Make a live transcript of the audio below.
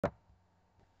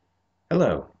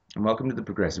Hello, and welcome to the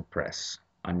Progressive Press.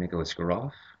 I'm Nicholas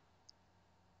Goroff.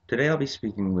 Today I'll be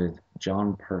speaking with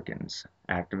John Perkins,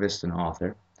 activist and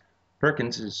author.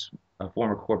 Perkins is a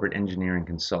former corporate engineering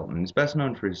consultant and is best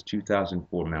known for his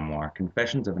 2004 memoir,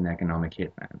 Confessions of an Economic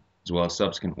Hitman, as well as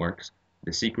subsequent works,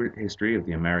 The Secret History of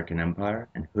the American Empire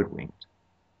and Hoodwinked.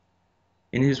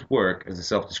 In his work as a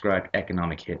self-described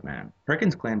economic hitman,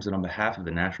 Perkins claims that on behalf of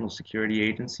the National Security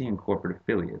Agency and corporate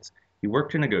affiliates, he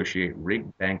worked to negotiate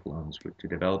rigged bank loans to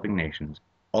developing nations,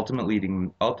 ultimately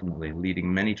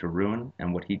leading many to ruin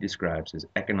and what he describes as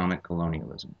economic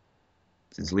colonialism.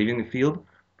 Since leaving the field,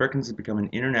 Perkins has become an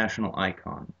international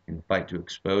icon in the fight to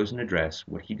expose and address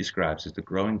what he describes as the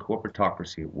growing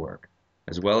corporatocracy at work,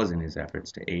 as well as in his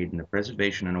efforts to aid in the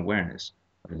preservation and awareness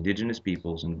of indigenous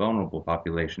peoples and vulnerable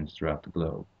populations throughout the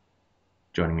globe.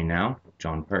 Joining me now,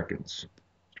 John Perkins.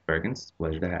 Mr. Perkins, it's a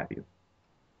pleasure to have you.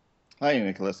 Hi,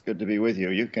 Nicholas. Good to be with you.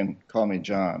 You can call me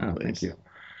John, Oh, thank please. you.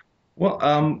 Well,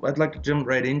 I'd like to jump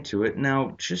right into it.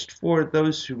 Now, just for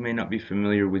those who may not be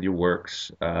familiar with your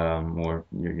works or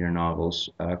your novels,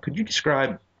 could you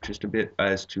describe just a bit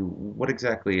as to what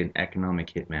exactly an economic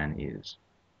hitman is?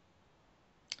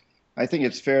 I think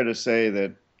it's fair to say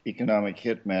that economic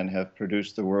hitmen have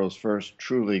produced the world's first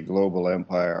truly global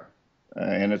empire.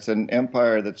 And it's an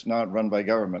empire that's not run by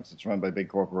governments, it's run by big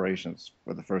corporations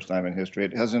for the first time in history.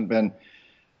 It hasn't been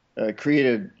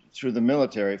created through the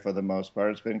military for the most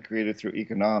part, it's been created through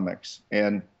economics.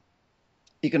 And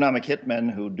economic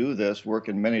hitmen who do this work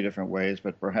in many different ways,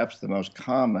 but perhaps the most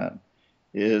common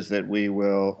is that we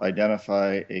will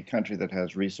identify a country that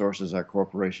has resources our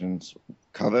corporations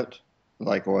covet,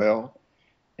 like oil,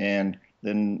 and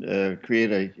then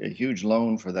create a huge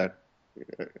loan for that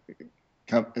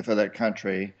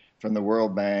country from the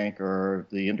World Bank or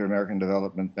the Inter-American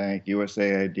Development Bank,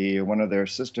 USAID, or one of their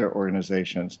sister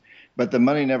organizations. But the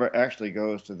money never actually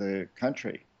goes to the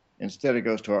country. Instead, it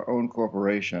goes to our own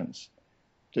corporations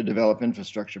to develop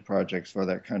infrastructure projects for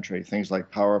that country, things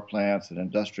like power plants and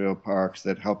industrial parks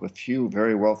that help a few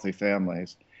very wealthy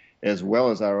families, as well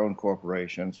as our own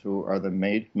corporations, who are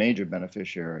the major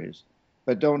beneficiaries,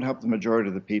 but don't help the majority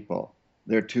of the people.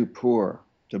 They're too poor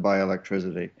to buy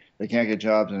electricity. They can't get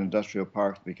jobs in industrial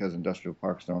parks because industrial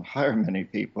parks don't hire many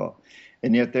people.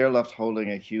 And yet they're left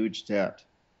holding a huge debt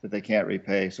that they can't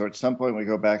repay. So at some point we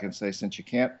go back and say, since you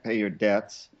can't pay your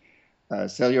debts,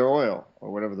 sell your oil or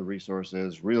whatever the resource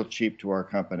is real cheap to our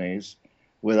companies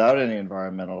without any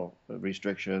environmental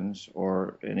restrictions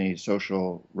or any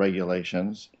social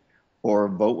regulations, or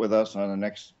vote with us on the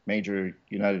next major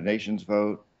United Nations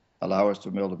vote, allow us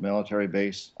to build a military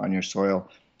base on your soil,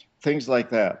 things like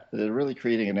that. They're really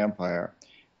creating an empire.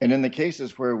 And in the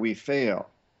cases where we fail,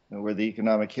 where the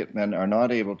economic hitmen are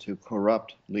not able to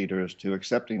corrupt leaders to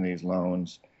accepting these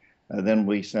loans, then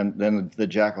the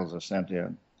jackals are sent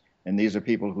in. And these are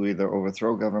people who either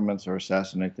overthrow governments or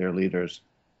assassinate their leaders.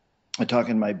 I talk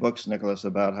in my books, Nicholas,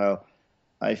 about how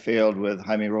I failed with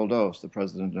Jaime Roldos, the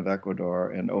president of Ecuador,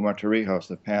 and Omar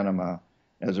Torrijos of Panama.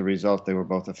 As a result, they were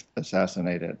both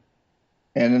assassinated.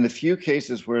 And in the few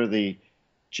cases where the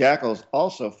jackals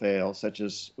also fail, such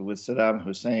as with Saddam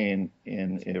Hussein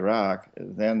in Iraq,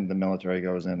 then the military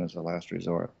goes in as a last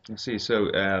resort. I see. So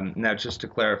now, just to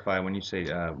clarify, when you say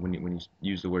when you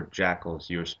use the word jackals,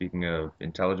 you're speaking of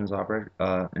intelligence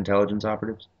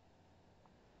operatives.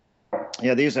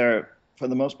 Yeah, these are, for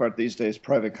the most part, these days,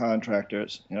 private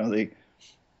contractors. You know,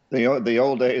 the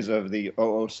old days of the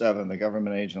 007, the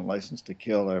government agent license to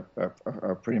kill,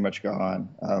 are pretty much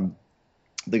gone.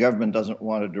 The government doesn't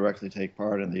want to directly take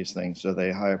part in these things, so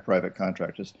they hire private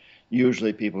contractors,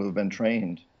 usually people who've been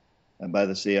trained by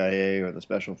the CIA or the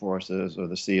Special Forces or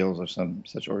the SEALs or some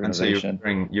such And so you're organization.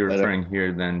 referring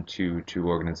here then to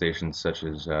organizations such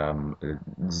as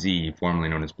Z, formerly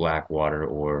known as Blackwater,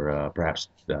 or perhaps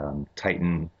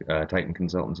Titan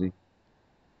Consultancy.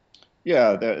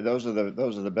 Yeah, those are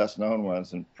the best known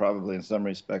ones, and probably in some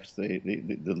respects the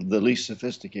least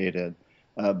sophisticated.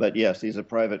 But yes, these are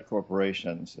private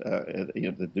corporations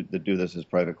that do this as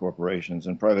private corporations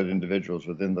and private individuals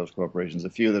within those corporations. A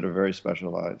few that are very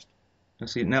specialized. I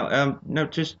see. Now, no,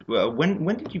 just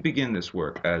when did you begin this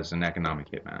work as an economic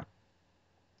hitman?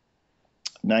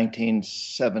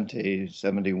 1970,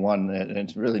 71, and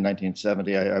it's really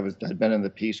 1970. I'd been in the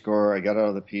Peace Corps. I got out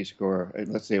of the Peace Corps.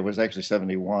 Let's see, it was actually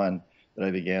 71 that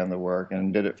I began the work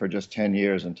and did it for just 10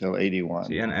 years until 81.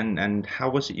 See, and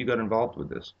how was it you got involved with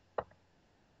this?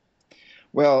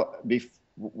 Well,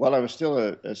 while I was still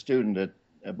a student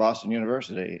at Boston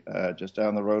University, just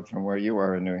down the road from where you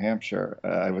are in New Hampshire,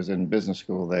 I was in business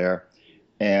school there,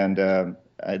 and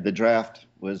the draft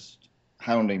was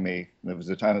hounding me. It was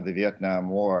the time of the Vietnam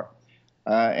War,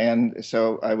 And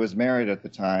so I was married at the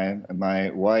time. And my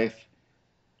wife's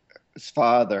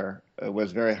father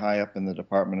was very high up in the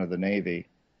Department of the Navy.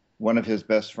 One of his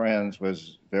best friends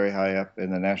was very high up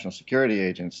in the National Security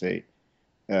Agency.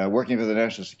 Working for the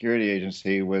National Security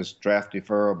Agency was draft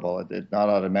deferrable. Not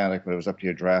automatic, but it was up to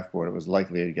your draft board. It was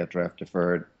likely to get draft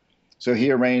deferred. So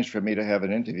he arranged for me to have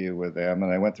an interview with them,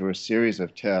 and I went through a series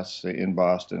of tests in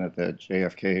Boston at the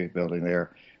JFK building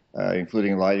there,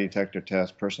 including lie detector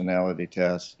tests, personality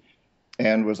tests,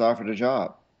 and was offered a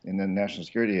job in the National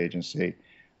Security Agency.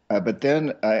 But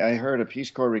then I heard a Peace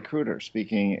Corps recruiter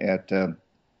speaking at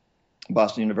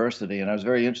Boston University, and I was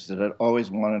very interested. I'd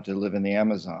always wanted to live in the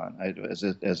Amazon.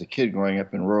 As a kid growing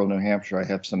up in rural New Hampshire, I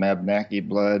have some Abenaki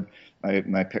blood.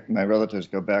 My relatives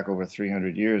go back over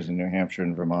 300 years in New Hampshire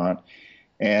and Vermont,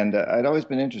 and I'd always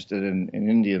been interested in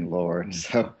Indian lore. And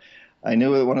so I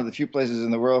knew that one of the few places in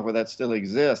the world where that still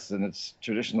exists in its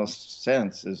traditional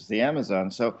sense is the Amazon.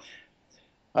 So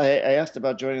I asked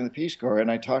about joining the Peace Corps, and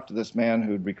I talked to this man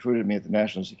who'd recruited me at the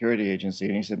National Security Agency,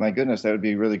 and he said, "My goodness, that would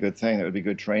be a really good thing. That would be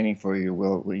good training for you.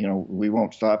 We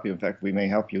won't stop you. In fact, we may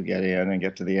help you get in and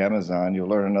get to the Amazon. You'll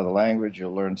learn another language.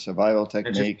 You'll learn survival And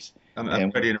just, techniques, I'm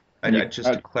and ready to, and you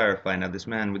just to clarify now, this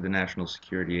man with the National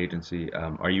Security Agency,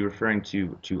 are you referring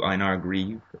to Einar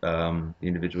Grieve, the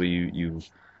individual you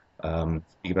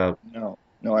speak about? no,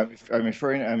 no, I'm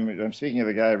speaking of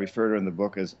a guy I refer to in the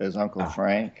book as Uncle Ah,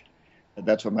 Frank.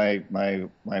 That's what my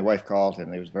wife called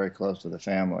him. He was very close to the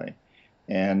family.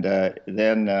 And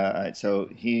then, so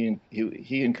he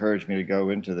encouraged me to go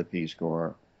into the Peace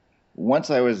Corps. Once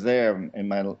I was there in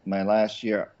my last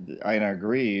year, Einar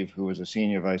Grieve, who was a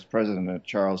senior vice president at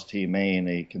Charles T. Main,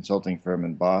 a consulting firm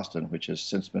in Boston, which has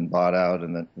since been bought out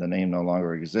and the name no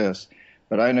longer exists.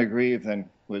 But Einar Grieve then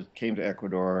came to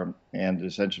Ecuador and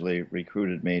essentially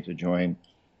recruited me to join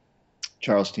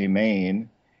Charles T. Main.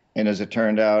 And as it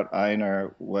turned out,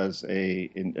 Einar was a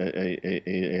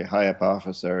high up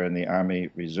officer in the Army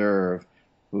Reserve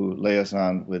who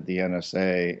liaisoned with the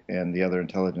NSA and the other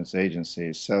intelligence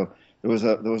agencies. So there was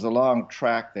a long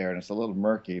track there, and it's a little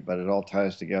murky, but it all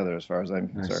ties together as far as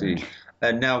I'm I see.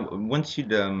 concerned. Now, once you'd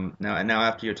now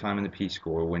after your time in the Peace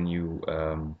Corps, when you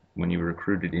were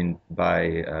recruited in by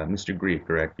Mr. Grieve,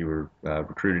 correct? You were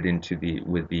recruited into the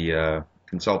with the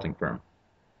consulting firm,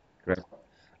 correct?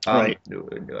 Um, Right.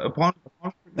 upon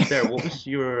recruitment there, what was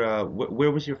your where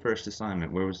was your first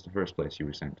assignment? Where was the first place you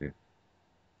were sent to?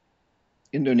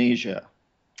 Indonesia.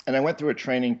 And I went through a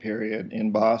training period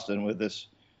in Boston with this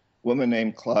woman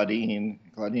named Claudine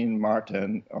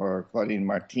Martin, or Claudine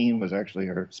Martin was actually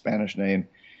her Spanish name.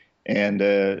 And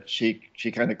she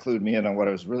kind of clued me in on what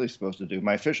I was really supposed to do.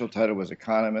 My official title was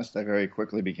economist. I very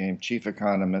quickly became chief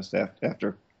economist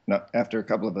after a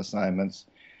couple of assignments.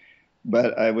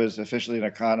 But I was officially an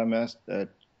economist.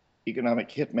 Economic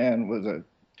hitman was a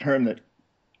term that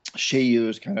she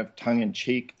used kind of tongue in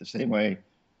cheek, the same way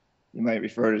you might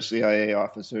refer to CIA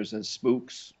officers as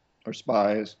spooks or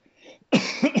spies.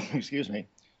 Excuse me.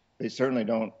 They certainly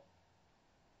don't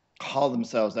call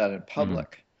themselves that in Hmm.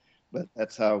 public, but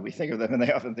that's how we think of them, and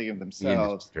they often think of The industry.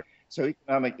 themselves. So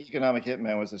economic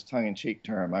hitman was this tongue-in-cheek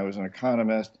term. I was an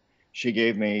economist. She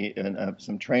gave me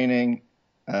some training,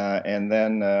 and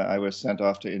then I was sent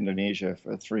off to Indonesia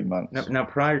for 3 months. Now,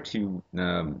 prior to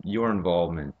your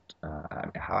involvement,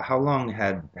 how long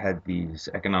had these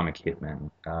economic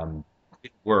hitmen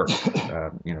worked,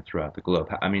 throughout the globe?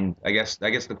 I mean, I guess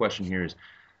the question here is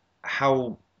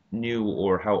how new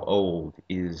or how old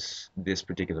is this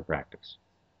particular practice?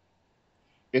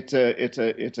 It's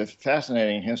a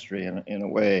fascinating history in a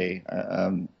way,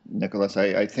 Nicholas.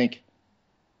 I think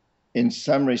in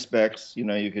some respects,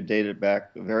 you could date it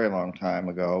back a very long time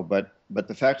ago, but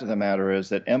the fact of the matter is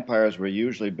that empires were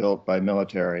usually built by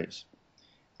militaries.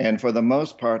 And for the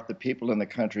most part, the people in the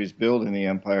countries building the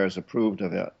empires approved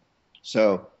of it.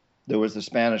 So there was the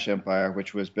Spanish Empire,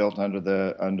 which was built under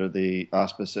the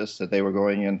auspices that they were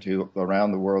going into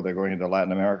around the world. They're going into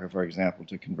Latin America, for example,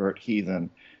 to convert heathen,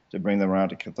 to bring them around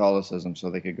to Catholicism so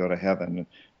they could go to heaven. And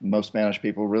most Spanish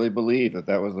people really believed that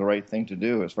that was the right thing to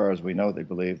do. As far as we know, they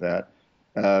believe that.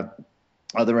 Uh,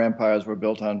 Other empires were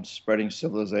built on spreading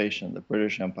civilization. The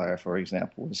British Empire, for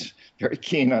example, was very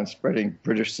keen on spreading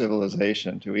British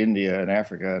civilization to India and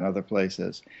Africa and other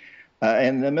places.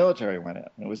 And the military went in.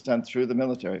 It was done through the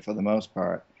military for the most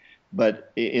part.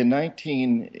 But in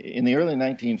the early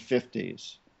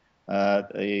 1950s,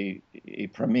 a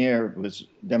premier was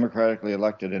democratically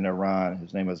elected in Iran.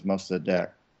 His name was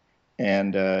Mossadegh.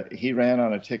 And he ran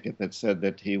on a ticket that said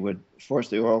that he would force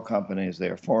the oil companies,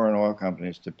 their foreign oil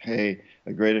companies, to pay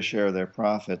a greater share of their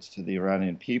profits to the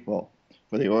Iranian people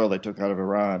for the oil they took out of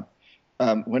Iran.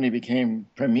 when he became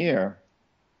premier,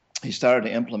 he started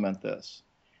to implement this.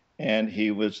 And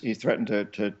he threatened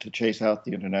to chase out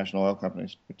the international oil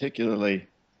companies, particularly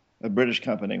a British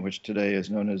company, which today is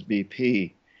known as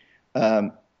BP.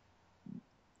 Um,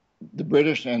 the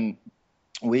British and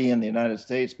we in the United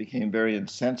States became very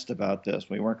incensed about this.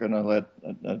 We weren't going to let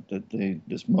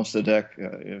this Mossadegh,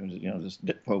 this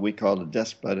what we called a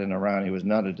despot in Iran. He was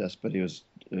not a despot. He was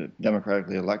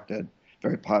democratically elected,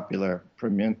 very popular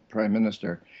prime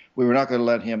minister. We were not going to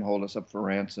let him hold us up for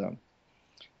ransom.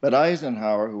 But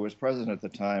Eisenhower, who was president at the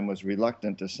time, was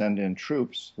reluctant to send in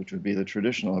troops, which would be the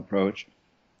traditional approach,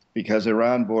 because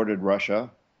Iran bordered Russia,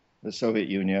 the Soviet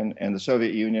Union, and the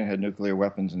Soviet Union had nuclear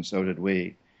weapons, and so did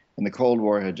we. And the Cold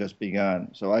War had just begun.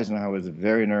 So Eisenhower was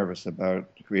very nervous about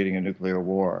creating a nuclear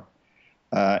war.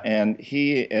 And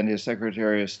he and his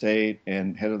Secretary of State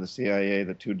and head of the CIA,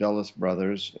 the two Dulles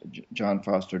brothers, John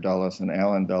Foster Dulles and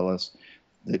Allen Dulles,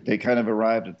 they kind of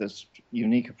arrived at this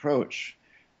unique approach.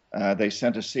 They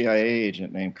sent a CIA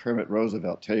agent named Kermit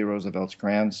Roosevelt, Teddy Roosevelt's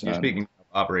grandson. You're speaking of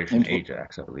Operation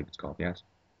Ajax, I believe it's called, yes?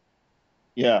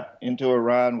 Yeah, into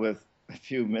Iran with a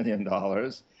few $1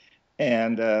 million.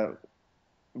 And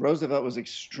Roosevelt was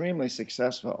extremely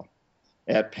successful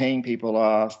at paying people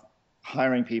off,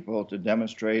 hiring people to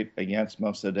demonstrate against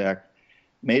Mossadegh,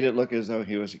 made it look as though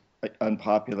he was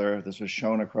unpopular. This was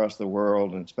shown across the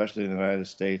world, and especially in the United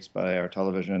States, by our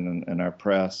television and our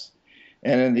press.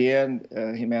 And in the end,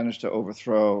 he managed to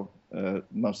overthrow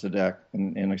Mossadegh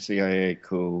in a CIA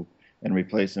coup and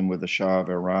replace him with the Shah of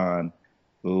Iran,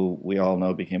 who we all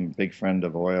know became a big friend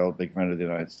of oil, big friend of the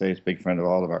United States, big friend of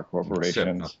all of our corporations.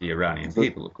 Except not the Iranian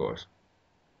people, of course.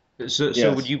 So,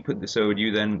 Yes. would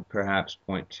you then perhaps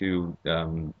point to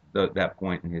that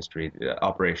point in history,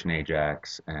 Operation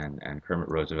Ajax and Kermit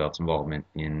Roosevelt's involvement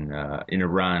in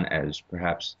Iran as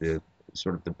perhaps the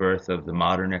sort of the birth of the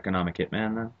modern economic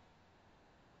hitman then?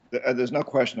 There's no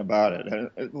question about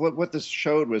it. What this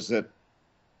showed was that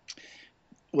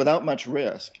without much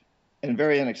risk and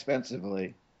very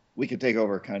inexpensively, we could take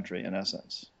over a country, in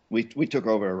essence. We took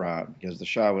over Iran because the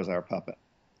Shah was our puppet.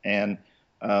 And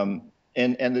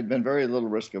there'd been very little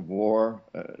risk of war.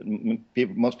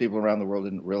 Most people around the world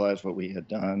didn't realize what we had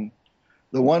done.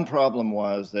 The one problem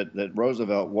was that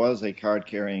Roosevelt was a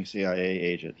card-carrying CIA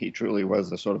agent. He truly was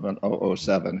the sort of an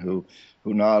 007 who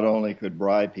not only could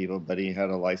bribe people, but he had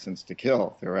a license to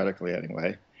kill, theoretically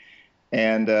anyway.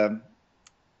 And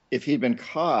if he'd been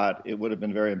caught, it would have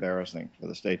been very embarrassing for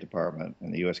the State Department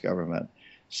and the U.S. government.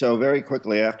 So very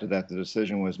quickly after that, the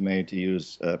decision was made to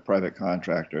use private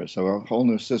contractors. So a whole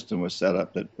new system was set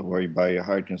up whereby you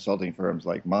hired consulting firms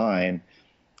like mine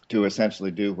to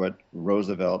essentially do what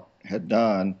Roosevelt had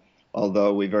done,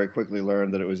 although we very quickly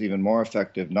learned that it was even more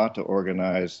effective not to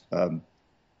organize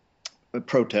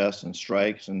protests and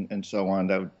strikes and so on.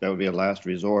 That would be a last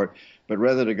resort, but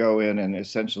rather to go in and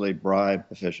essentially bribe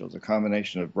officials, a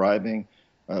combination of bribing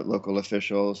local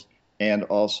officials and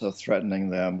also threatening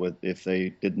them with, if they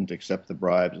didn't accept the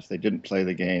bribes, if they didn't play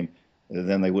the game,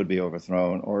 then they would be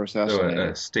overthrown or assassinated. So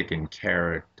a stick and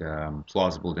carrot,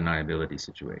 plausible deniability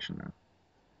situation then.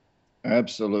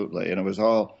 Absolutely, and it was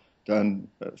all done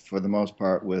for the most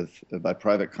part by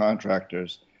private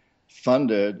contractors,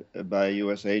 funded by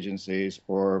U.S. agencies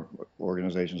or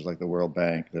organizations like the World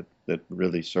Bank that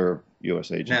really serve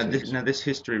U.S. agencies. Now this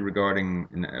history regarding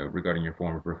your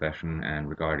former profession and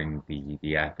regarding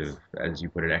the act of, as you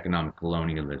put it, economic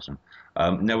colonialism.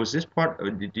 Now, was this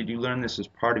did you learn this as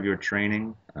part of your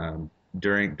training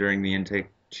during the intake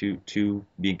to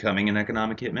becoming an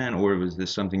economic hitman, or was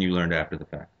this something you learned after the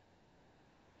fact?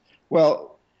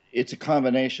 Well, it's a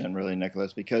combination, really,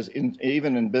 Nicholas, because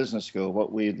even in business school,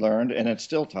 what we learned, and it's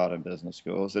still taught in business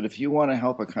school, is that if you want to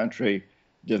help a country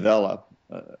develop,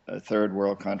 a third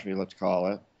world country, let's call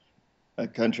it, a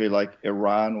country like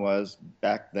Iran was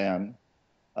back then,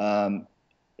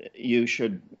 you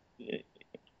should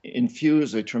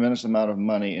infuse a tremendous amount of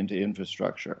money into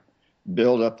infrastructure,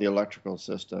 build up the electrical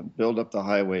system, build up the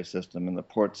highway system and the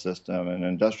port system and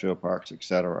industrial parks, et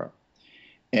cetera.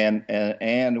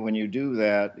 And when you do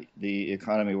that, the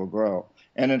economy will grow.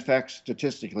 And in fact,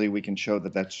 statistically, we can show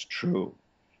that that's true.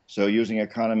 So using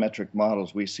econometric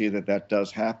models, we see that that does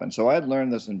happen. So I'd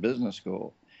learned this in business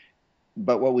school.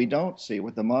 But what we don't see,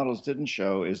 what the models didn't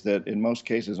show, is that in most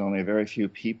cases, only a very few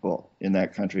people in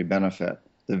that country benefit,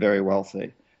 the very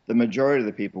wealthy. The majority of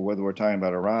the people, whether we're talking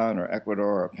about Iran or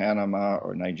Ecuador or Panama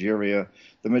or Nigeria,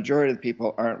 the majority of the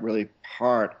people aren't really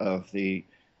part of the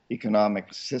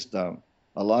economic system.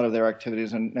 A lot of their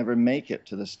activities never make it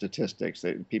to the statistics.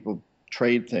 People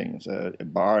trade things,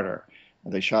 barter.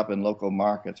 They shop in local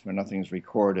markets where nothing's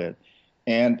recorded.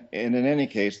 And in any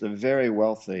case, the very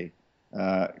wealthy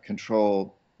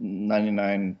control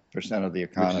 99% of the Which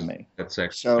is economy. that's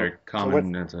actually So, very so what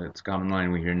common. It's a common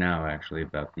line we hear now, actually,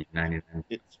 about the 99.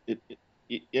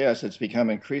 yes, it's become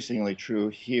increasingly true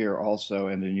here also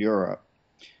and in Europe.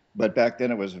 But back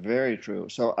then it was very true.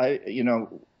 So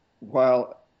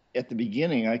while at the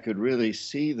beginning I could really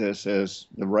see this as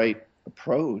the right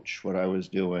approach, what I was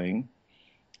doing,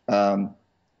 um,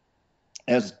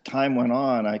 as time went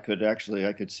on, I could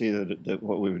see that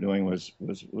what we were doing was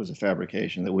a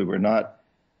fabrication, that we were not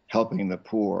helping the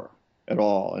poor at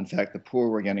all. In fact, the poor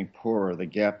were getting poorer. The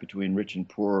gap between rich and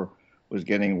poor was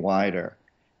getting wider.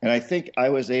 And I think I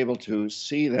was able to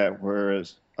see that,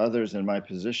 whereas others in my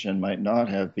position might not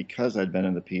have, because I'd been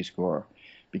in the Peace Corps,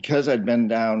 because I'd been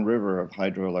downriver of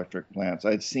hydroelectric plants.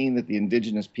 I'd seen that the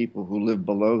indigenous people who live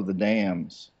below the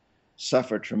dams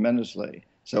suffer tremendously.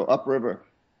 So upriver,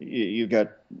 you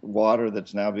got water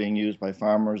that's now being used by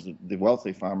farmers, the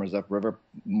wealthy farmers upriver.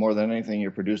 More than anything, you're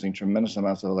producing tremendous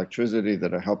amounts of electricity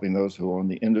that are helping those who own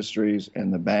the industries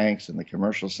and the banks and the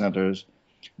commercial centers.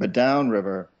 But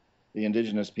downriver, the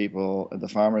indigenous people, the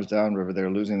farmers downriver, they're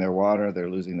losing their water,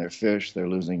 they're losing their fish, they're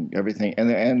losing everything, and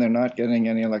they're not getting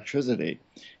any electricity.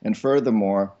 And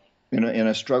furthermore, in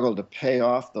a struggle to pay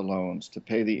off the loans, to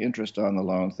pay the interest on the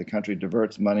loans, the country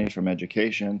diverts money from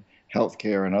education,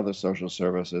 healthcare, and other social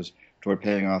services toward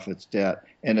paying off its debt,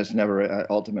 and it's never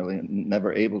ultimately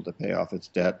never able to pay off its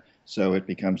debt. So it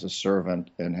becomes a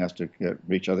servant and has to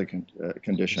reach other Servant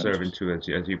conditions. to,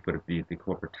 as you put it, the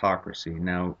corporatocracy.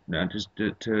 Now just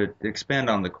to expand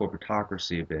on the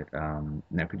corporatocracy a bit,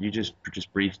 now could you just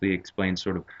briefly explain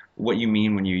sort of what you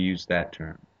mean when you use that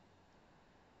term?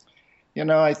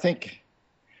 I think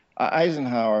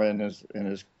Eisenhower, in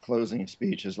his closing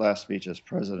speech, his last speech as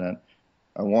president,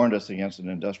 warned us against an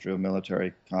industrial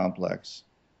military complex.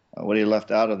 What he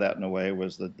left out of that, in a way,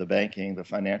 was the banking, the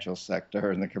financial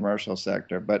sector, and the commercial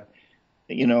sector. But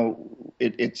it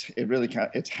really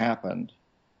it's happened.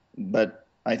 But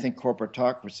I think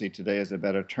corporatocracy today is a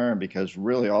better term, because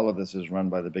really all of this is run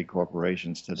by the big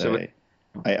corporations So today.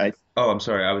 I oh, I'm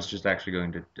sorry. I was just actually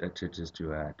going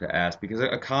to ask because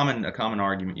a common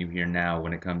argument you hear now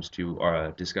when it comes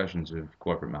to discussions of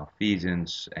corporate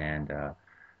malfeasance and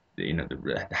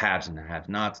the haves and the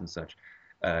have-nots and such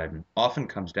often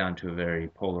comes down to a very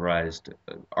polarized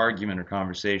argument or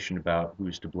conversation about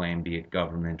who's to blame, be it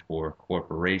government or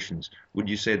corporations. Would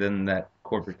you say then that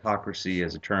corporatocracy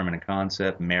as a term and a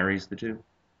concept marries the two?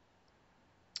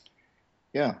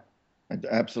 Yeah,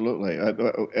 absolutely.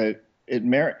 It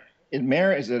mar it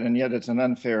marries it, and yet it's an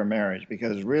unfair marriage,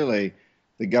 because really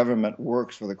the government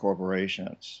works for the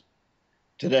corporations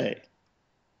today.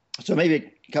 So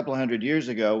maybe a couple of hundred years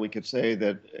ago, we could say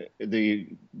that the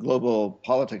global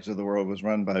politics of the world was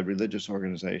run by religious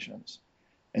organizations,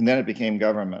 and then it became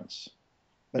governments.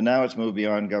 But now it's moved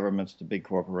beyond governments to big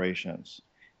corporations.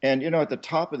 And at the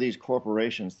top of these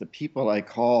corporations, the people I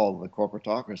call the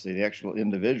corporatocracy, the actual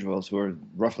individuals who are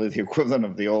roughly the equivalent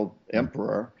of the old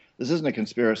emperor. This isn't a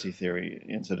conspiracy theory,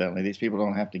 incidentally. These people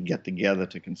don't have to get together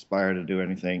to conspire to do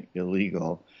anything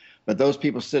illegal. But those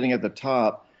people sitting at the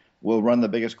top will run the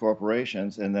biggest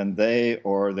corporations, and then they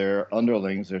or their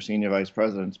underlings, their senior vice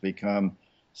presidents, become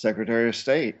Secretary of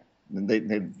State. And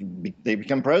they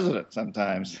become president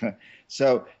sometimes.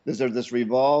 So there's this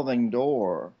revolving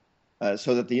door,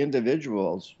 so that the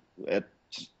individuals at,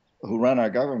 who run our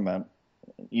government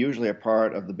usually are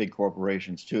part of the big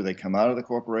corporations too. They come out of the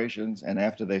corporations, and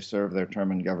after they serve their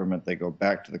term in government, they go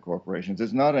back to the corporations.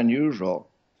 It's not unusual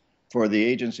for the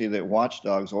agency that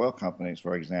watchdogs oil companies,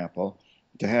 for example,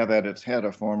 to have at its head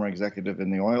a former executive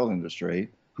in the oil industry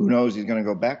who knows he's going to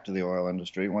go back to the oil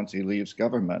industry once he leaves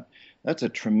government. That's a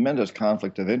tremendous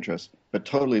conflict of interest, but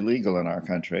totally legal in our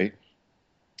country.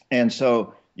 And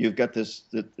so you've got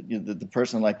the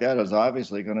person like that is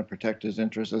obviously going to protect his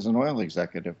interests as an oil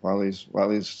executive while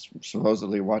he's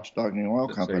supposedly watchdogging oil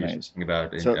So you're companies. speaking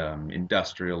about So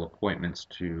industrial appointments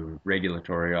to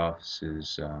regulatory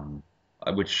offices,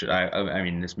 which I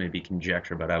mean, this may be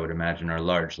conjecture, but I would imagine are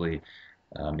largely,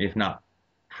 if not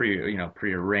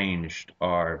prearranged,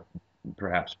 are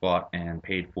perhaps bought and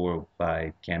paid for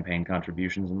by campaign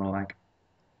contributions and the like.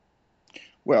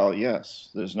 Well, yes,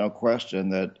 there's no question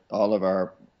that all of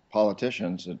our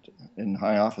politicians in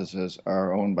high offices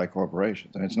are owned by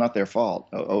corporations, and it's not their fault.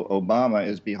 Obama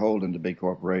is beholden to big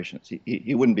corporations.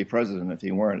 He wouldn't be president if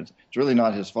he weren't. It's really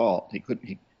not his fault.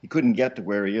 He couldn't get to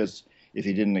where he is if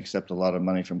he didn't accept a lot of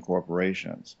money from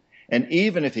corporations. And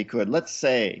even if he could, let's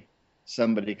say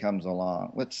somebody comes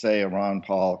along, let's say a Ron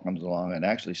Paul comes along and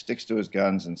actually sticks to his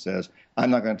guns and says,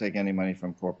 "I'm not going to take any money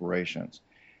from corporations,"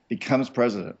 becomes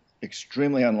president.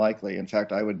 extremely unlikely. In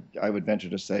fact, I would venture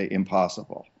to say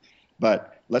impossible.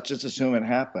 But let's just assume it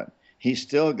happened. He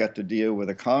still got to deal with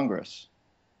a Congress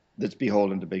that's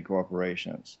beholden to big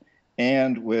corporations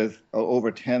and with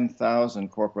over 10,000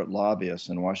 corporate lobbyists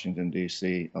in Washington,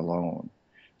 D.C. alone.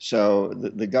 So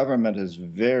the government is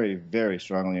very, very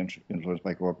strongly influenced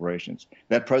by corporations.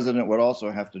 That president would also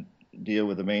have to deal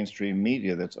with the mainstream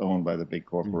media that's owned by the big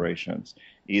corporations,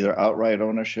 either outright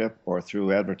ownership or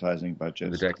through advertising The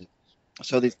budgets. deck,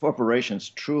 So these corporations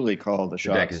truly call the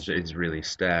the deck shots. is really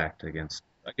stacked against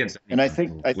And I anyone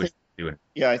think, who I wishes think, to do it.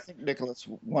 yeah, I think, Nicholas,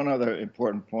 one other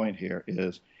important point here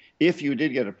is if you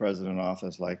did get a president in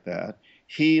office like that,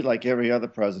 he, like every other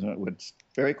president, would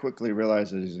very quickly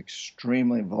realize that he's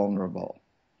extremely vulnerable.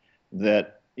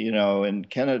 That, in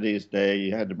Kennedy's day,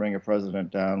 you had to bring a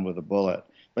president down with a bullet.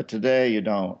 But today you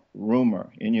don't. Rumor,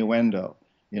 innuendo,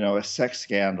 a sex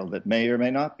scandal that may or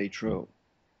may not be true,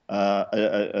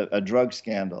 a drug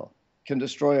scandal can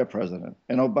destroy a president.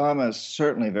 And Obama is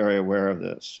certainly very aware of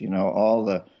this. All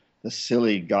the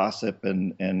silly gossip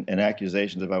and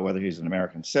accusations about whether he's an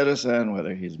American citizen,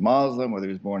 whether he's Muslim, whether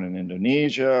he was born in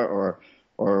Indonesia,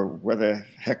 or whether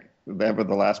heck ever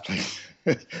the last place,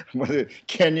 whether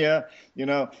Kenya.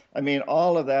 I mean,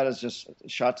 all of that is just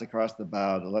shots across the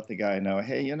bow to let the guy know,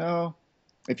 hey,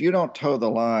 if you don't toe the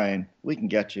line, we can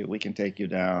get you, we can take you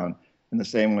down. In the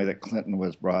same way that Clinton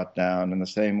was brought down, in the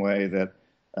same way that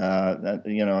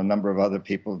a number of other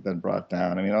people have been brought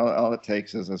down. I mean, all it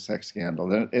takes is a sex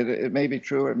scandal. It may be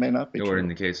true, or it may not be Or in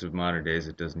true. the case of modern days,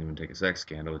 it doesn't even take a sex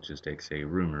scandal; it just takes a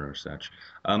rumor or such.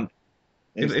 Um,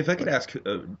 if I could Exactly.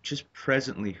 ask, just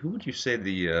presently, who would you say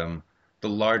the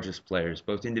largest players,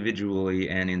 both individually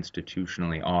and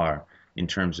institutionally, are in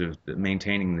terms of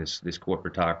maintaining this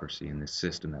corporatocracy and this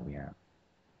system that we have?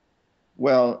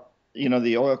 Well,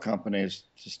 the oil companies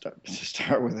to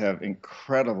start with have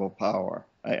incredible power.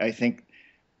 I think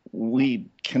we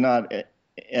cannot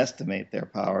estimate their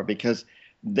power because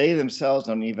they themselves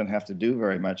don't even have to do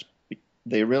very much.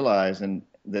 They realize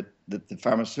that the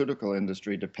pharmaceutical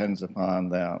industry depends upon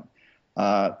them.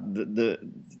 The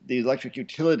electric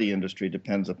utility industry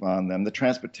depends upon them. The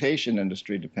transportation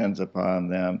industry depends upon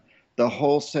them. The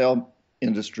wholesale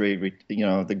industry,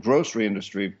 the grocery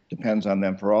industry depends on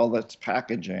them for all its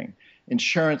packaging.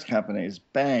 Insurance companies,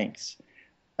 banks,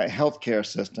 healthcare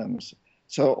systems.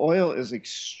 So oil is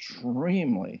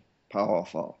extremely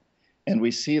powerful. And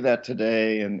we see that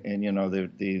today in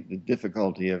the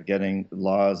difficulty of getting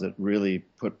laws that really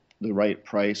put the right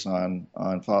price on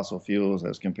fossil fuels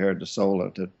as compared to solar.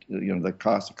 The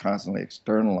costs are constantly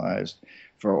externalized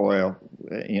for oil.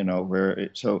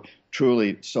 So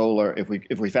truly solar, if we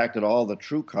factored all the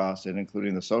true costs in,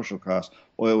 including the social costs,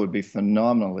 oil would be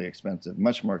phenomenally expensive,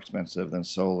 much more expensive than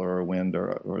solar or wind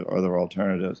or other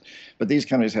alternatives. But these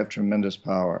companies have tremendous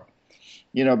power.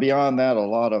 Beyond that, a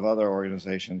lot of other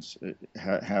organizations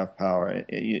have power.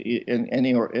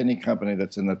 Any company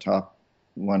that's in the top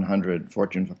 100,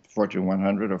 Fortune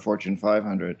 100 or Fortune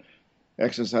 500,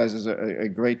 exercises a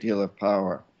great deal of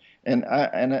power. And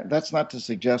that's not to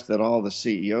suggest that all the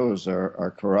CEOs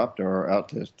are corrupt or are out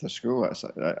to screw us.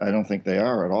 I don't think they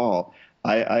are at all.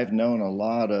 I've known a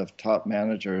lot of top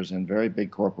managers in very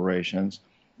big corporations.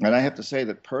 And I have to say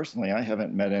that personally, I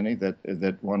haven't met any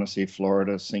that want to see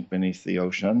Florida sink beneath the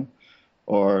ocean,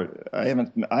 or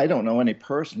I don't know any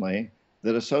personally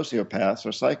that are sociopaths or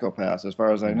psychopaths, as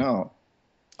far as I Mhm. know.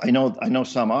 I know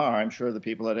some are. I'm sure the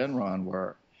people at Enron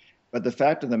were. But the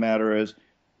fact of the matter is,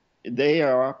 they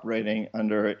are operating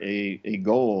under a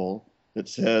goal that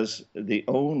says the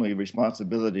only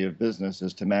responsibility of business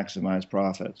is to maximize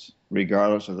profits,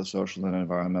 regardless of the social and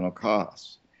environmental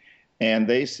costs. And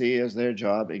they see as their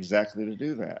job exactly to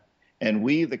do that. And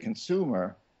we, the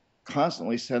consumer,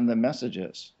 constantly send them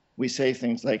messages. We say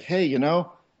things like, hey,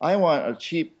 I want a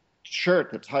cheap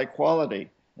shirt that's high quality.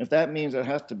 If that means it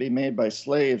has to be made by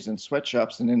slaves in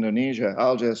sweatshops in Indonesia,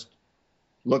 I'll just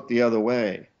look the other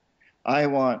way. I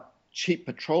want cheap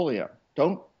petroleum.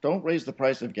 Don't raise the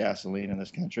price of gasoline in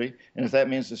this country. And if that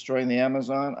means destroying the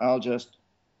Amazon, I'll just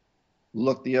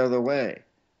look the other way.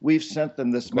 We've sent them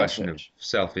A this question of message.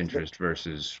 self-interest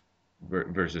versus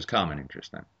common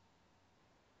interest, then.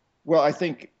 Well, I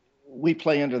think we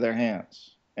play into their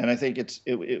hands. And I think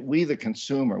we, the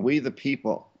consumer, we, the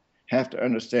people, have to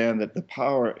understand that the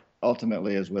power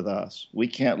ultimately is with us. We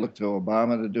can't look to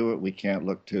Obama to do it. We can't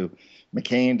look to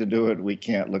McCain to do it. We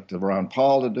can't look to Ron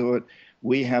Paul to do it.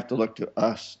 We have to look to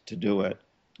us to do it.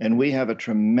 And we have a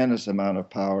tremendous amount of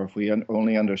power if we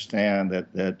only understand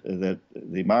that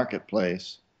the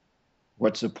marketplace,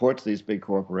 what supports these big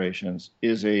corporations,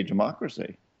 is a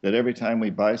democracy. that every time we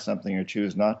buy something or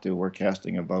choose not to, we're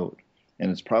casting a vote. And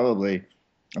it's probably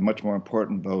a much more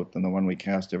important vote than the one we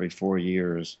cast every 4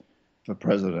 years for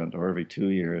president or every 2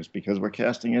 years, because we're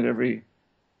casting it every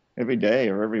day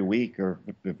or every week or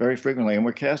very frequently, and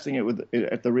we're casting it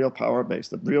at the real power base.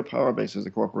 The real power base is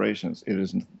the corporations. It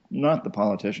is not the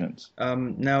politicians.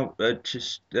 Now,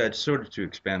 just sort of to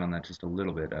expand on that just a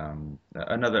little bit,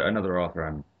 another author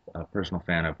I'm a personal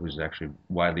fan of, who's actually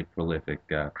widely prolific,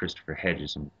 Christopher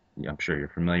Hedges. I'm sure you're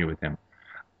familiar with him.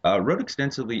 Wrote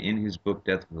extensively in his book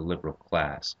Death of the Liberal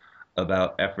Class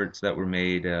about efforts that were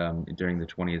made during the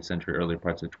 20th century, early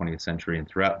parts of the 20th century, and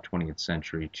throughout the 20th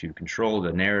century to control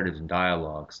the narratives and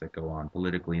dialogues that go on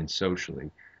politically and socially,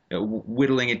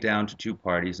 whittling it down to two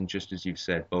parties, and just as you've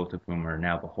said, both of whom are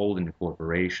now beholden to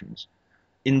corporations.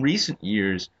 In recent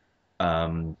years,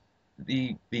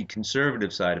 the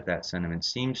conservative side of that sentiment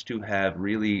seems to have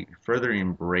really further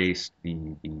embraced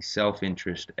the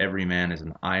self-interest, every man is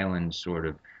an island sort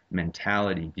of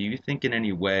mentality. Do you think in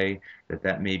any way that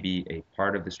that may be a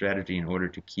part of the strategy in order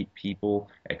to keep people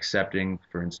accepting,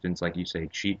 for instance, like you say,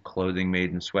 cheap clothing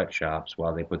made in sweatshops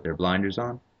while they put their blinders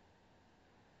on?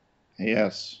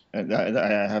 Yes, and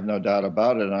I have no doubt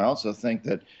about it. And I also think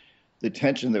that the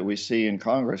tension that we see in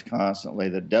Congress constantly,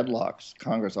 that deadlocks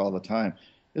Congress all the time,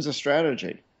 is a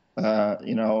strategy.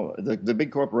 The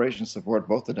big corporations support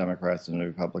both the Democrats and the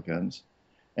Republicans,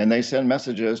 and they send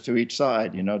messages to each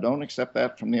side. Don't accept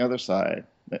that from the other side.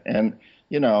 And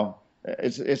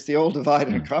it's the old divide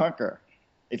and conquer.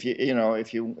 If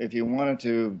you wanted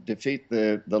to defeat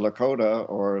the Lakota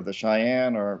or the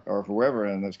Cheyenne or whoever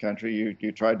in this country,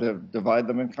 you tried to divide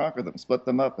them and conquer them, split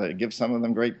them up, give some of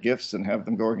them great gifts and have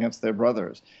them go against their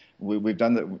brothers. We've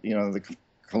done that. The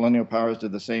colonial powers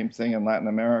did the same thing in Latin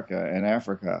America and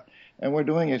Africa, and we're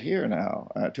doing it here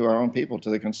now to our own people, to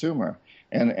the consumer,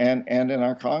 and in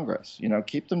our Congress.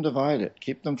 Keep them divided,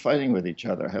 keep them fighting with each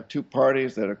other. Have two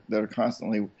parties that are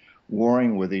constantly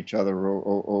warring with each other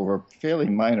over fairly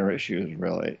minor issues,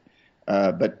 really.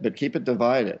 But keep it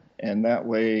divided, and that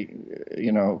way,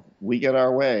 we get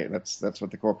our way. That's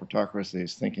what the corporatocracy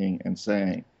is thinking and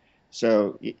saying.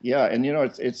 So yeah, and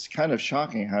it's kind of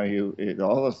shocking how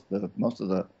most of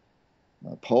the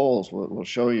polls will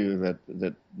show you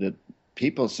that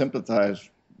people sympathize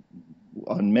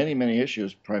on many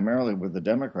issues, primarily with the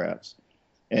Democrats,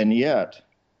 and yet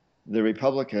the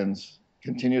Republicans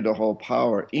continue to hold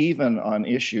power, even on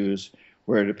issues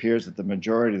where it appears that the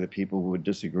majority of the people would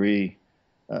disagree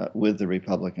with the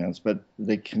Republicans, but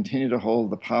they continue to hold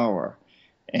the power,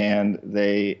 and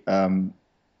they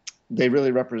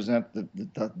really represent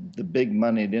the big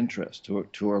moneyed interest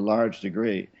to a large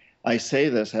degree. I say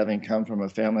this having come from a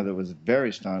family that was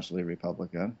very staunchly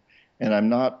Republican, and I'm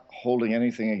not holding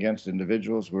anything against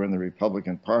individuals who are in the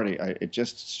Republican Party. It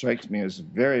just strikes me as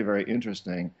very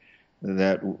interesting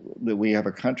that we have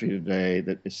a country today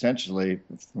that essentially,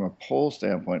 from a poll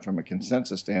standpoint, from a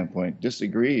consensus standpoint,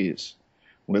 disagrees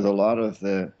with a lot of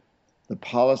the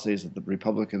policies that the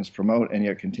Republicans promote, and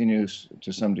yet continues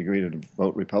to some degree to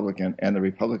vote Republican. And the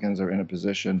Republicans are in a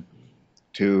position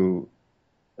to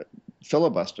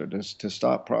filibuster, to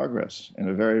stop progress in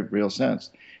a very real sense.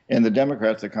 And the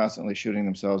Democrats are constantly shooting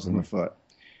themselves in the foot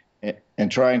and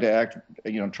trying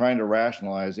to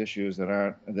rationalize issues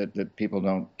that people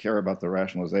don't care about the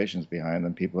rationalizations behind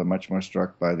them. People are much more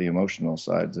struck by the emotional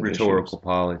sides of Rhetorical issues.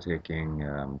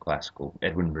 politicking, classical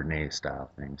Edwin Bernays style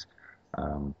things.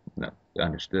 No,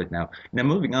 understood. Now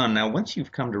moving on. Now, once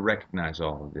you've come to recognize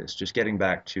all of this, just getting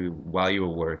back to while you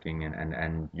were working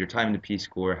and your time in the Peace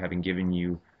Corps having given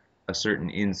you a certain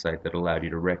insight that allowed you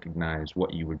to recognize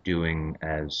what you were doing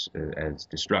as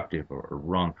destructive or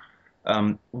wrong.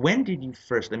 When did you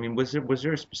first? I mean, was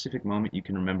there a specific moment you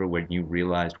can remember when you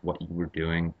realized what you were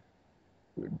doing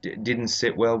didn't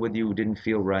sit well with you, didn't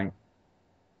feel right?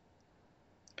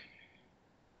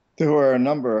 There were a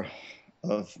number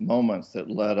of moments that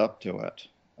led up to it.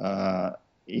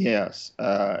 Yes,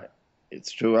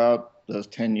 it's throughout those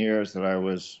 10 years that I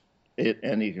was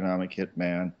an economic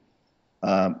hitman.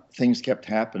 Things kept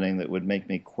happening that would make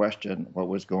me question what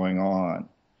was going on.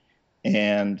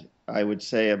 And I would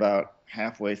say about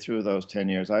halfway through those 10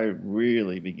 years, I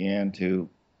really began to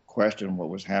question what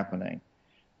was happening.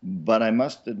 But I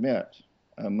must admit,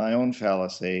 my own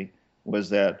fallacy was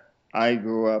that I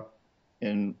grew up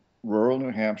in rural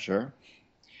New Hampshire,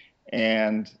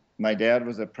 and my dad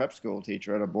was a prep school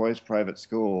teacher at a boys' private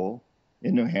school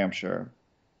in New Hampshire.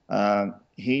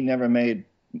 He never made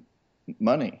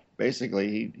money.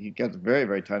 Basically, he got a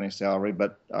very tiny salary,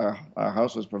 but our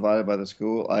house was provided by the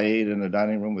school. I ate in the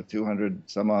dining room with 200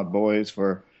 some odd boys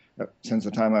since the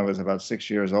time I was about 6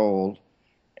 years old.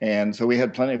 And so we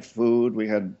had plenty of food, we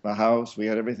had a house, we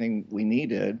had everything we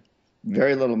needed,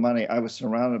 very little money. I was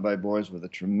surrounded by boys with a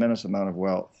tremendous amount of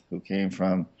wealth who came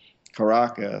from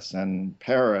Caracas and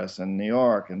Paris and New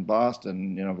York and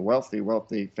Boston, wealthy,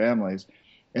 wealthy families.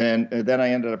 And then I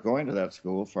ended up going to that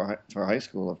school for high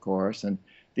school, of course. And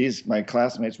my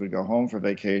classmates would go home for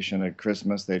vacation at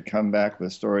Christmas. They'd come back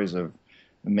with stories of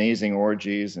amazing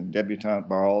orgies and debutante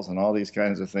balls and all these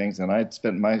kinds of things. And I'd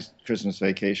spent my Christmas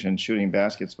vacation shooting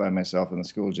baskets by myself in the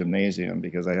school gymnasium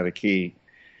because I had a key.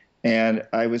 And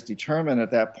I was determined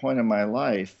at that point in my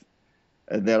life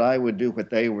that I would do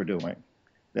what they were doing,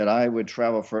 that I would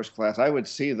travel first class. I would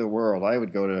see the world. I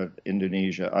would go to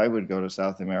Indonesia. I would go to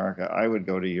South America. I would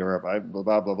go to Europe. Blah,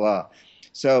 blah, blah, blah.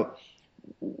 So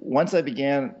once I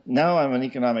began, now I'm an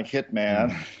economic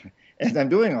hitman, and I'm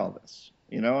doing all this.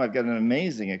 I've got an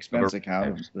amazing expense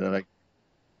account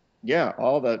yeah,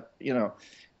 all that,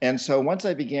 And so once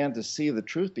I began to see the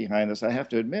truth behind this, I have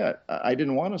to admit, I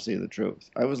didn't want to see the truth.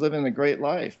 I was living a great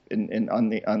life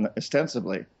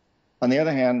ostensibly. On the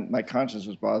other hand, my conscience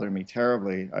was bothering me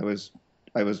terribly. I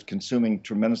was consuming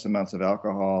tremendous amounts of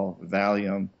alcohol,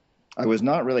 Valium. I was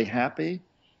not really happy,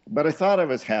 but I thought I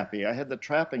was happy. I had the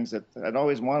trappings that I'd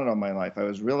always wanted in my life. I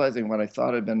was realizing what I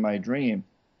thought had been my dream.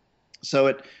 So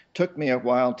it took me a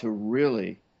while to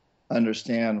really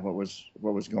understand what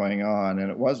was going on, and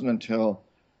it wasn't until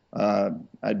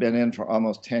I'd been in for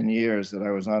almost 10 years that I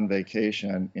was on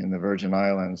vacation in the Virgin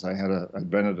Islands. I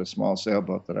rented a small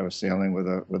sailboat that I was sailing with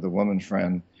a woman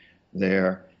friend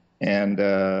there, and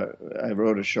I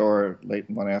rowed ashore late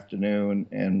one afternoon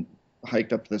and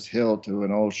hiked up this hill to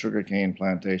an old sugarcane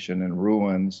plantation in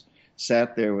ruins.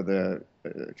 Sat there with a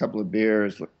couple of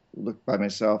beers, looked by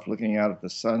myself, looking out at the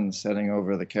sun setting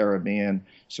over the Caribbean,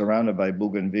 surrounded by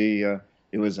bougainvillea.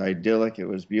 It was idyllic, it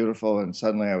was beautiful, and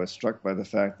suddenly I was struck by the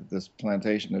fact that this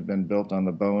plantation had been built on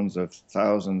the bones of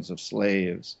thousands of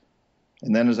slaves.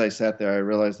 And then as I sat there, I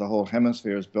realized the whole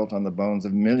hemisphere is built on the bones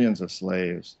of millions of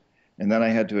slaves. And then I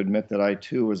had to admit that I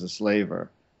too was a slaver,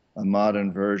 a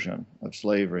modern version of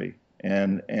slavery.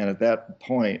 And at that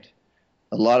point,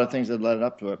 a lot of things had led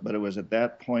up to it, but it was at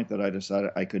that point that I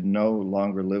decided I could no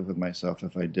longer live with myself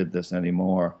if I did this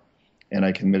anymore. And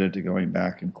I committed to going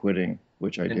back and quitting,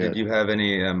 which I And did. did you have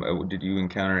any, did you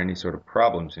encounter any sort of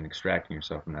problems in extracting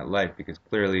yourself from that life? Because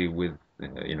clearly with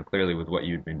what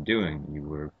you'd been doing, you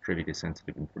were privy to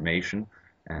sensitive information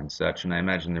and such. And I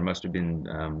imagine there must have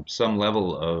been some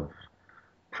level of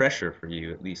pressure for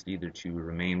you, at least either to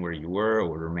remain where you were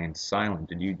or remain silent.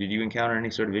 Did you encounter any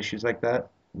sort of issues like that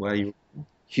while you?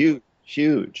 Huge,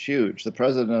 huge, huge. The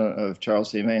president of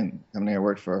Charles C. Maine, the company I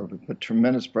worked for, put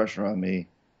tremendous pressure on me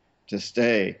to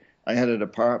stay. I had a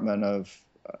department of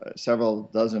several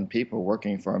dozen people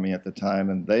working for me at the time,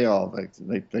 and they all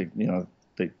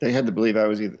they had to believe I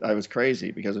was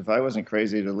crazy, because if I wasn't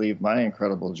crazy to leave my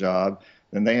incredible job,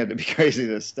 then they had to be crazy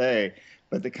to stay.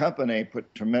 But the company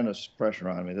put tremendous pressure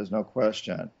on me. There's no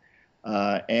question.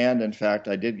 And in fact,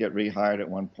 I did get rehired at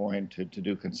one point to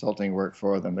do consulting work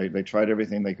for them. They tried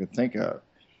everything they could think of.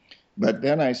 But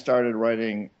then I started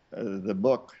writing the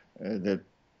book that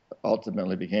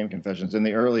ultimately became Confessions in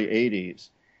the early 80s.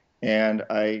 And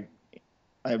I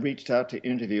reached out to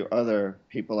interview other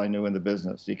people I knew in the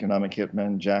business, economic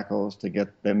hitmen, jackals, to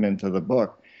get them into the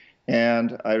book.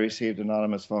 And I received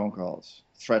anonymous phone calls,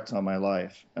 threats on my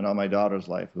life and on my daughter's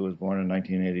life, who was born in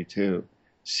 1982.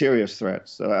 Serious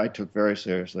threats that I took very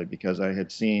seriously, because I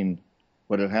had seen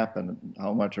what had happened, how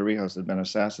Omar Torrijos had been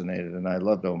assassinated, and I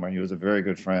loved Omar. He was a very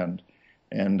good friend,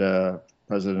 and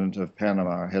president of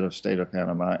Panama, head of state of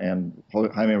Panama, and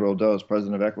Jaime Roldos,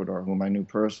 president of Ecuador, whom I knew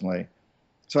personally.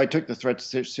 So I took the threats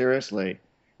seriously.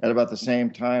 At about the same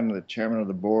time, the chairman of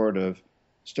the board of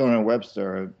Stone and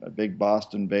Webster, a big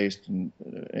Boston-based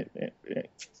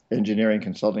engineering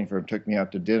consulting firm, took me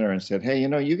out to dinner and said, "Hey,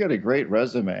 you got a great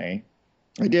resume."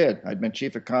 I did. I'd been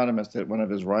chief economist at one of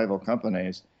his rival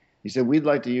companies. He said, "We'd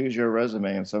like to use your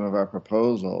resume in some of our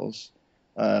proposals.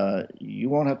 You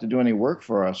won't have to do any work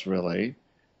for us, really.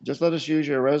 Just let us use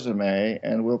your resume,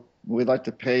 and we'd like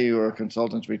to pay you a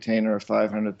consultant's retainer of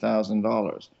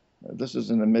 $500,000. This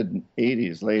is in the mid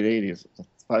 80s, late 80s.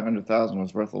 500,000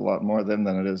 was worth a lot more then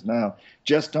than it is now.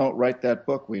 Just don't write that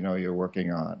book we know you're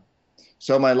working on."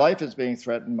 So my life is being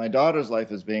threatened. My daughter's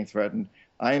life is being threatened.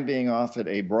 I am being offered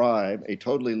a bribe, a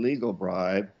totally legal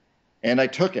bribe, and I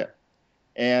took it.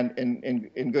 And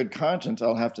in good conscience,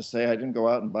 I'll have to say I didn't go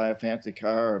out and buy a fancy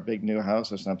car or a big new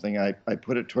house or something. I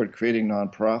put it toward creating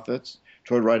nonprofits,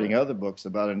 toward writing other books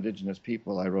about indigenous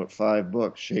people. I wrote 5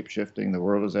 books: Shape-Shifting, The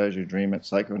World is As You Dream It,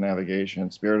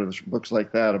 Psychonavigation, Spirit of the books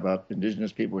like that about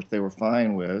indigenous people, which they were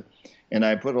fine with. And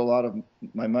I put a lot of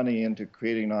my money into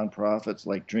creating nonprofits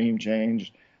like Dream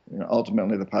Change,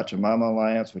 ultimately the Pachamama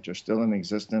Alliance, which are still in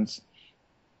existence.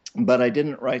 But I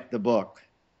didn't write the book.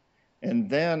 And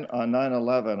then on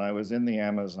 9/11, I was in the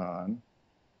Amazon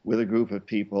with a group of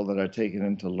people that I'd taken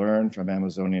in to learn from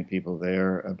Amazonian people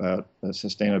there about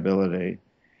sustainability.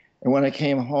 And when I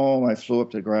came home, I flew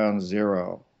up to ground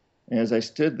zero. And as I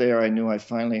stood there, I knew I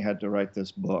finally had to write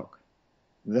this book,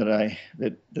 that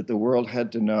the world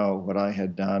had to know what I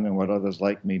had done and what others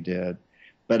like me did.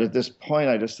 But at this point,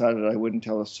 I decided I wouldn't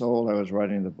tell a soul I was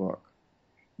writing the book,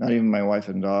 not even my wife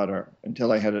and daughter,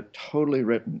 until I had it totally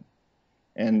written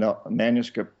and the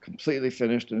manuscript completely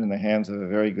finished and in the hands of a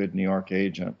very good New York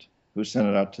agent who sent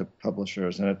it out to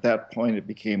publishers. And at that point, it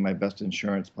became my best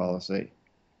insurance policy.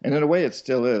 And in a way, it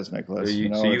still is, So Nicholas.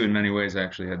 you, so you in many ways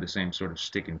actually had the same sort of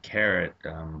stick and carrot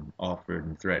offered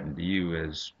and threatened to you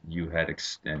as you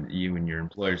and your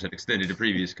employers had extended to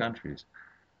previous countries.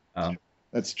 Um,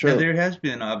 That's Now true. there has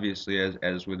been obviously,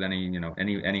 as with any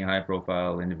any high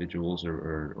profile individuals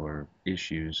or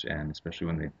issues, and especially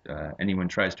when anyone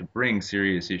tries to bring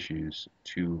serious issues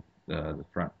to the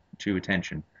front to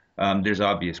attention, there's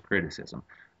obvious criticism.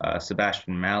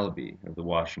 Sebastian Mallaby of the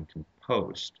Washington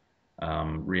Post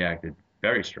reacted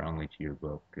very strongly to your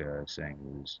book, saying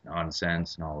it was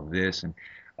nonsense and all of this, and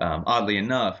oddly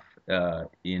enough,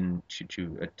 in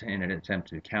an attempt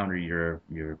to counter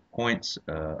your points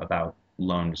about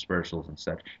loan dispersals and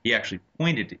such. He actually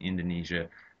pointed to Indonesia,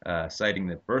 citing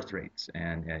that birth rates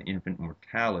and infant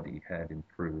mortality had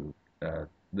improved.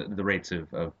 The rates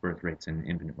of birth rates and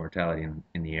infant mortality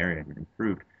in the area had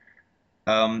improved.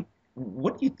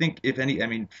 What do you think, if any? I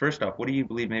mean, first off, what do you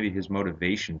believe maybe his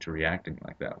motivation to reacting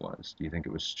like that was? Do you think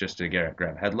it was just to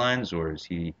grab headlines, or is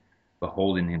he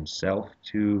beholden himself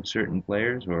to certain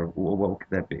players, or what could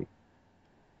that be?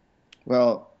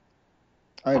 Well,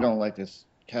 I don't like to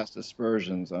cast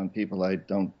aspersions on people I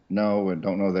don't know and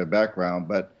don't know their background,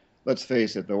 but let's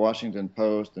face it, the Washington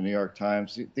Post, the New York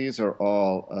Times, these are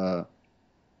all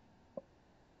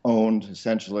owned,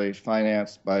 essentially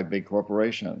financed by big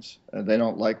corporations. They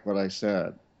don't like what I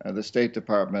said. The State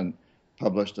Department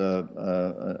published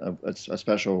a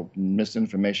special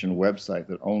misinformation website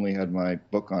that only had my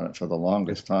book on it for the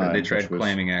longest They time, which tried was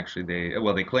claiming actually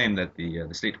they claimed that the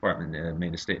State Department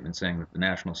made a statement saying that the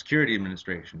National Security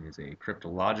Administration is a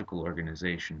cryptological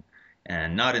organization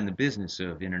and not in the business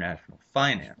of international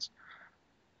finance.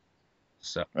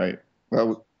 So right.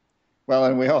 Well,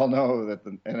 and we all know that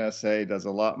the NSA does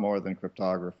a lot more than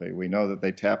cryptography. We know that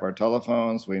they tap our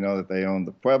telephones. We know that they own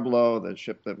the Pueblo, the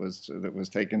ship that was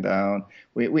taken down.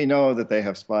 We know that they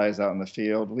have spies out in the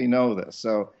field. We know this.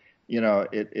 So,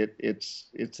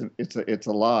 it's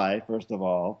a lie, first of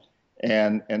all.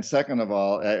 And second of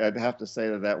all, I'd have to say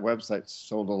that website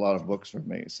sold a lot of books for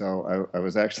me. So I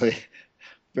was actually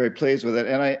very pleased with it.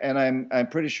 And I'm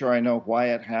pretty sure I know why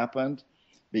it happened,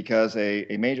 because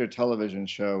a major television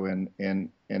show in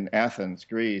Athens,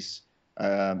 Greece,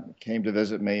 came to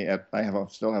visit me at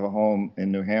still have a home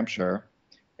in New Hampshire,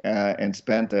 and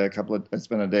spent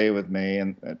a day with me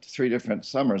and 3 different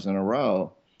summers in a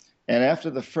row. And after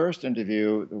the first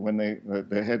interview, when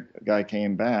the head guy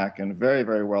came back, and a very,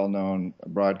 very well-known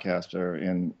broadcaster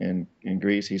in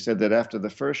Greece, he said that after the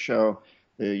first show,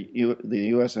 the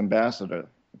U.S. ambassador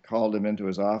called him into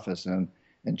his office and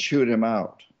chewed him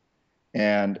out.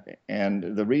 And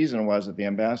the reason was that the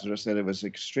ambassador said it was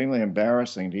extremely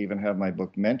embarrassing to even have my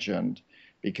book mentioned,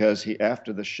 because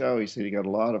after the show, he said he got a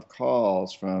lot of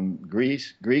calls from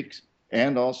Greeks,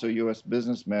 and also U.S.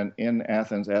 businessmen in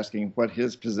Athens asking what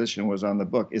his position was on the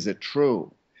book. Is it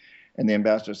true? And the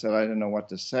ambassador said, I didn't know what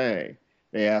to say.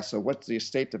 They asked, so what's the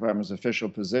State Department's official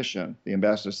position? The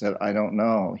ambassador said, I don't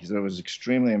know. He said it was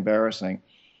extremely embarrassing.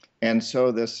 And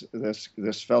so this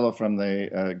fellow from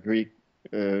the Greek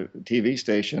TV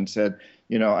station said,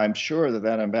 I'm sure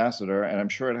that ambassador, and I'm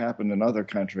sure it happened in other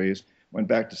countries, went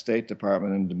back to State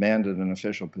Department and demanded an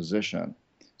official position.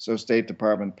 So State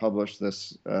Department published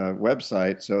this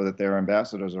website so that their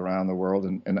ambassadors around the world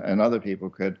and other people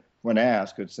could, when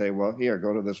asked, could say, well, here,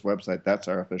 go to this website. That's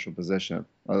our official position.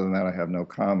 Other than that, I have no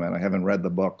comment. I haven't read the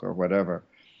book or whatever.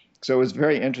 So it was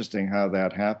very interesting how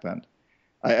that happened.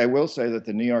 I will say that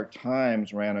the New York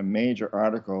Times ran a major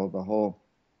article, the whole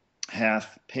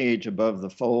half page above the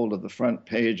fold of the front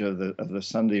page of the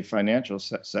Sunday financial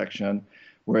section,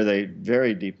 where they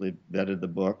very deeply vetted the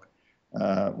book.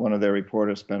 One of their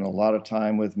reporters spent a lot of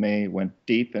time with me, went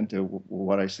deep into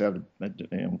what I said,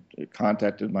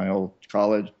 contacted my old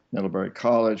college, Middlebury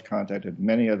College, contacted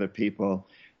many other people,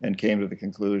 and came to the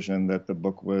conclusion that the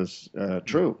book was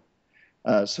true.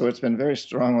 So it's been very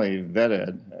strongly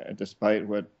vetted, despite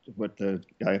what the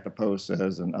guy at the Post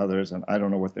says and others, and I don't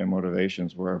know what their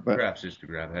motivations were. But Perhaps just to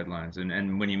grab headlines.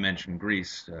 And when you mentioned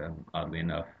Greece, oddly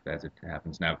enough, as it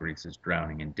happens now, Greece is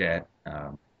drowning in debt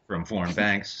from foreign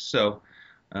banks. So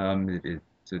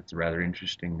it's a rather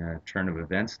interesting turn of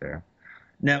events there.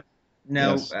 Now,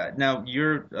 yes, now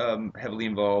you're heavily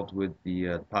involved with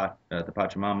the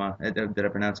Pachamama. Did I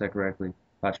pronounce that correctly?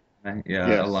 Pachamama, yeah,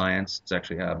 yes. Alliance. It's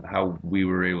actually how we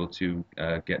were able to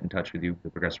get in touch with you. The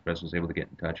Progressive Press was able to get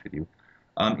in touch with you.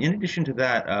 In addition to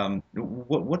that,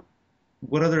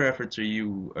 what other efforts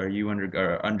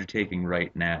are undertaking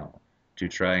right now to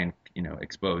try and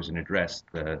expose and address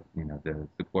the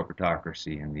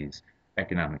corporatocracy and these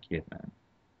economic hitmen?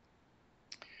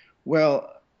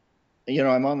 Well,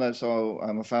 so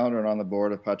I'm a founder and on the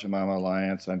board of Pachamama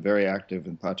Alliance. I'm very active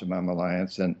in Pachamama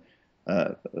Alliance, and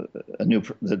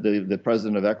the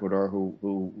president of Ecuador,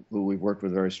 who we've worked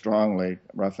with very strongly,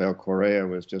 Rafael Correa,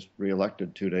 was just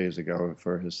reelected 2 days ago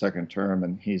for his second term,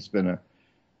 and he's been a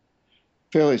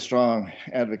fairly strong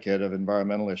advocate of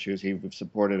environmental issues. He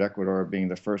supported Ecuador being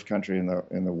the first country in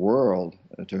the world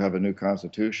to have a new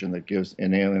constitution that gives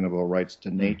inalienable rights to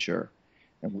Hmm. nature.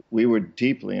 And we were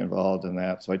deeply involved in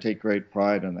that, so I take great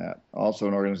pride in that. Also,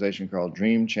 an organization called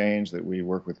Dream Change that we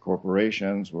work with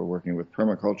corporations. We're working with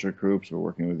permaculture groups. We're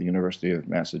working with the University of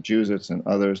Massachusetts and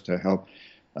others to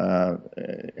uh,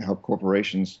 help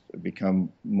corporations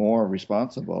become more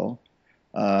responsible.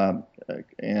 Um,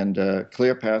 and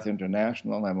Clear Path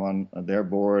International, I'm on their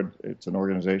board. It's an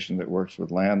organization that works with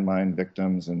landmine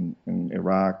victims in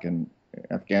Iraq and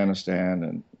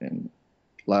Afghanistan and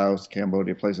Laos,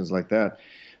 Cambodia, places like that.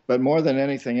 But more than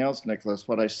anything else, Nicholas,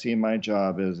 what I see my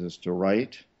job is to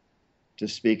write, to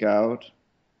speak out.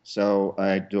 So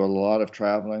I do a lot of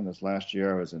traveling. This last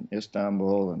year I was in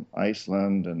Istanbul and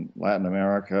Iceland and Latin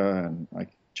America and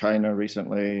China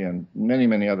recently and many,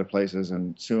 many other places.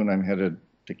 And soon I'm headed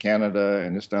to Canada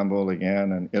and Istanbul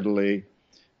again and Italy,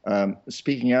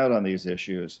 speaking out on these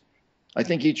issues. I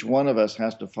think each one of us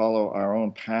has to follow our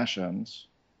own passions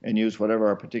and use whatever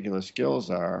our particular skills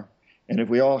are. And if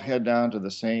we all head down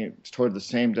to toward the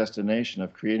same destination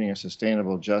of creating a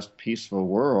sustainable, just, peaceful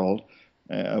world,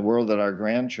 a world that our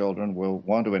grandchildren will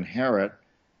want to inherit,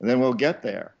 then we'll get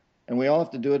there. And we all have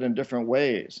to do it in different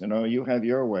ways. You have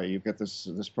your way. You've got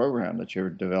this program that you're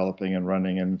developing and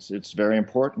running, and it's very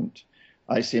important.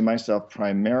 I see myself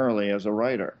primarily as a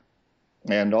writer,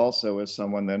 and also as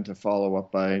someone then to follow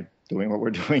up by doing what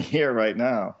we're doing here right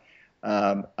now.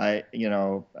 I'm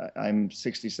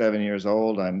 67 years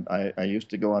old. I used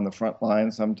to go on the front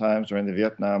line sometimes during the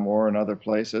Vietnam War and other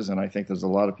places, and I think there's a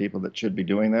lot of people that should be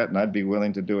doing that, and I'd be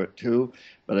willing to do it too.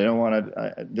 But I don't want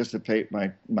to dissipate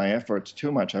my efforts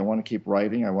too much. I want to keep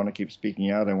writing. I want to keep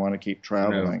speaking out. I want to keep So no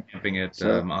traveling. camping at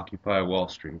So, Occupy Wall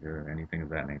Street or anything of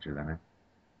that nature, then.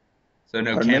 So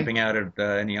no pardon me? camping out at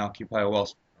any Occupy Wall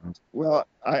Street. Well,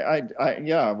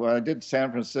 yeah, well, I did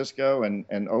San Francisco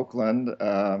and Oakland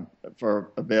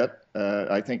for a bit.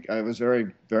 I think I was very,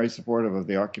 very supportive of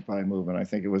the Occupy movement. I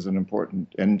think it was an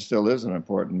important and still is an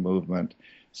important movement.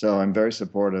 So I'm very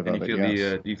supportive And you of it. feel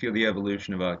Yes. do you feel the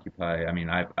evolution of Occupy? I mean,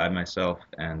 I myself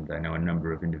and I know a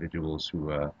number of individuals who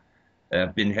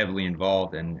have been heavily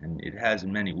involved, and it has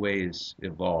in many ways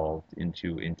evolved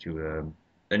into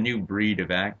a new breed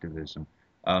of activism.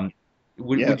 Um,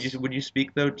 Yes. would you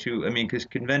speak though to, I mean, because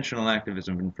conventional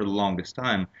activism for the longest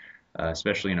time,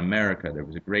 especially in America, there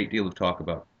was a great deal of talk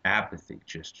about apathy,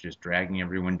 just dragging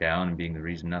everyone down and being the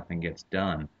reason nothing gets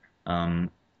done. Um,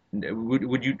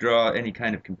 would you draw any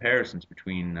kind of comparisons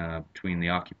between the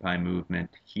Occupy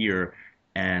movement here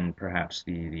and perhaps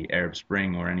the Arab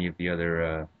Spring or any of the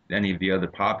other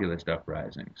populist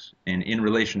uprisings in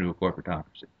relation to a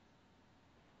corporatocracy?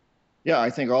 Yeah,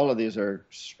 I think all of these are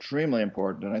extremely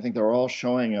important, and I think they're all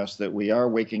showing us that we are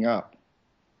waking up.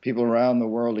 People around the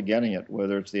world are getting it,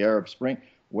 whether it's the Arab Spring,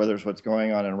 whether it's what's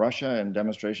going on in Russia and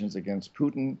demonstrations against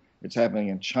Putin. It's happening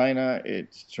in China.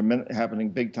 It's happening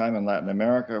big time in Latin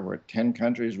America, where 10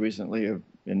 countries recently have,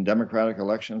 in democratic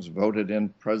elections, voted in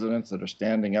presidents that are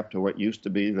standing up to what used to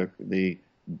be the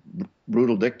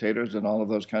brutal dictators in all of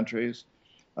those countries.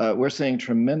 We're seeing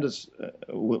tremendous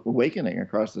awakening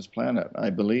across this planet, I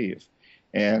believe.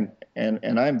 And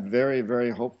I'm very,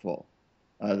 very hopeful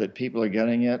that people are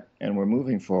getting it and we're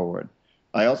moving forward.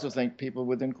 I also think people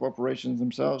within corporations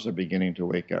themselves are beginning to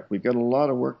wake up. We've got a lot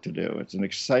of work to do. It's an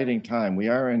exciting time. We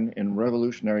are in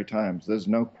revolutionary times. There's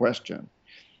no question.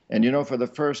 And for the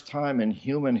first time in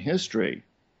human history,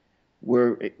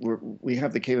 we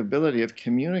have the capability of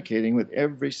communicating with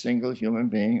every single human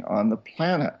being on the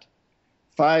planet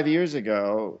 5 years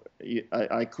ago,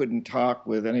 I couldn't talk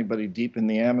with anybody deep in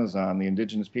the Amazon, the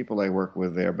indigenous people I work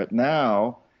with there. But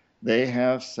now they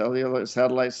have cellular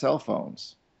satellite cell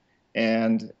phones.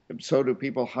 And so do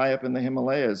people high up in the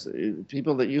Himalayas.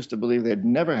 People that used to believe they'd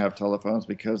never have telephones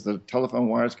because the telephone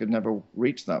wires could never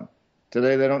reach them.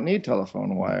 Today, they don't need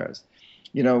telephone wires.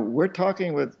 We're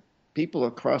talking with people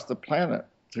across the planet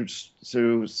through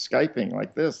Skyping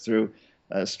like this, through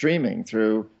streaming,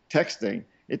 through texting.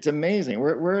 It's amazing.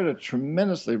 We're at a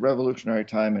tremendously revolutionary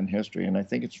time in history, and I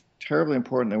think it's terribly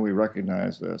important that we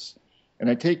recognize this. And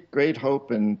I take great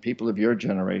hope in people of your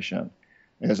generation.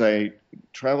 As I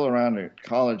travel around at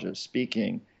colleges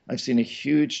speaking, I've seen a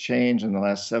huge change in the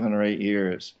last 7 or 8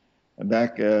 years.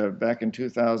 Back in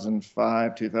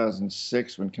 2005,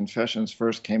 2006, when Confessions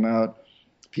first came out,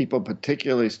 people,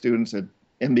 particularly students at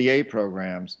MBA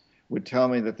programs, would tell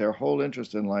me that their whole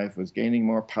interest in life was gaining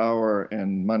more power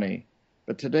and money.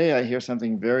 But today I hear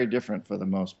something very different for the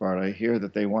most part. I hear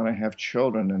that they want to have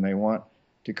children and they want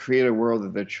to create a world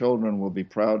that their children will be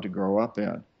proud to grow up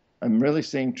in. I'm really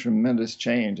seeing tremendous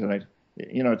change, and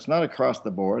it's not across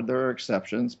the board. There are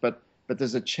exceptions, but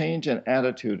there's a change in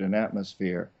attitude and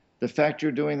atmosphere. The fact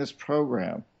you're doing this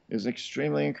program is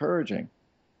extremely encouraging,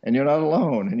 and you're not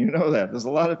alone, and you know that. There's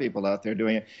a lot of people out there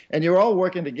doing it, and you're all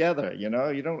working together.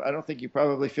 I don't think you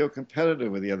probably feel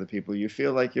competitive with the other people. You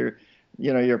feel like you're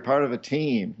part of a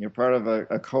team. You're part of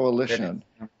a coalition.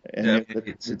 And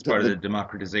It's part of the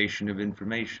democratization of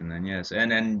information, and yes,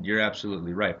 and you're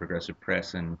absolutely right. Progressive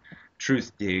press and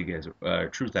Truth Dig, as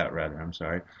Truth Out rather, I'm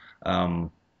sorry.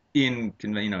 In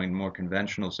more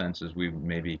conventional senses, we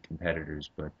may be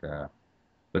competitors, but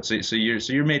so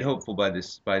you're made hopeful by the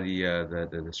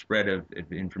spread of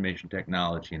information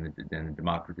technology and the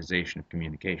democratization of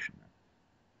communication.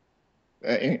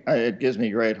 it gives me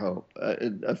great hope.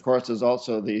 Of course, there's always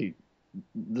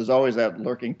that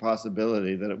lurking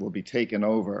possibility that it will be taken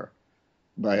over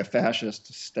by a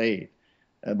fascist state.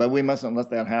 But we mustn't let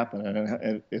that happen,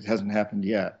 and it hasn't happened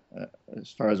yet,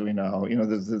 as far as we know.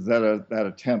 There's that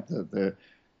attempt that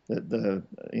the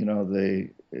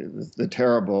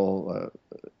terrible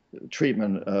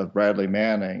treatment of Bradley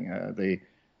Manning, the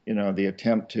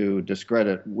attempt to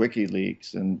discredit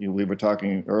WikiLeaks, and we were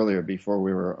talking earlier before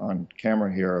we were on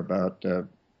camera here about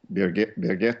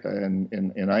Birgitta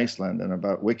in Iceland and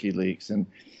about WikiLeaks, and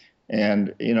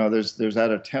there's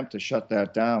that attempt to shut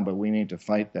that down, but we need to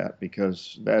fight that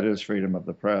because that is freedom of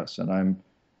the press, and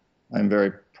I'm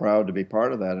very proud to be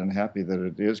part of that and happy that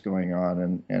it is going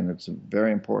on, and it's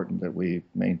very important that we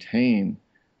maintain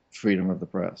freedom of the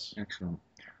press. Excellent.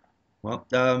 Well,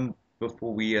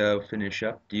 before we finish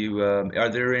up, are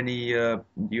there any do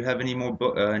you have any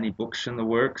books in the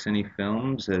works, any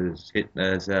films? Has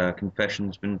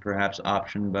Confessions been perhaps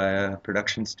optioned by a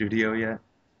production studio yet?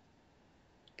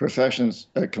 Confessions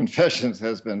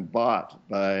has been bought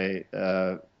by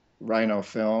Rhino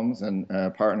Films and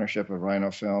a partnership of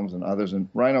Rhino Films and others. And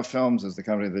Rhino Films is the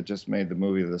company that just made the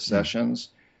movie The Sessions,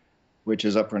 which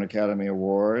is up for an Academy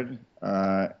Award,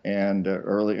 and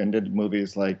did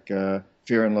movies like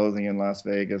Fear and Loathing in Las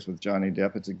Vegas with Johnny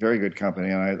Depp. It's a very good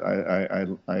company,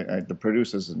 and the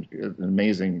producer's an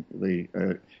amazingly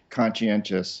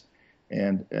conscientious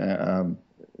and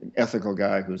ethical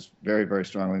guy who's very, very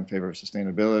strongly in favor of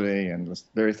sustainability and the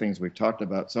very things we've talked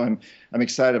about. So I'm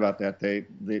excited about that.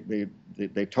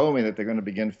 They told me that they're going to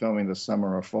begin filming this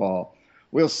summer or fall.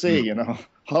 We'll see.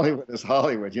 Hollywood is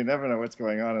Hollywood. You never know what's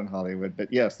going on in Hollywood.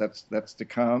 But yes, that's to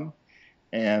come.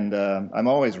 And I'm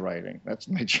always writing. That's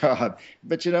my job.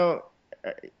 But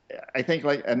I think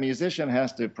like a musician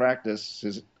has to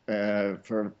practice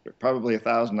for probably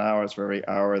 1,000 hours for every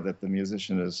hour that the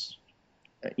musician is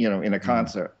in a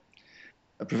concert.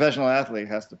 A professional athlete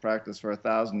has to practice for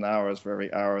 1,000 hours for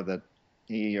every hour that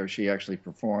he or she actually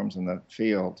performs in the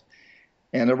field.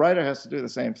 And a writer has to do the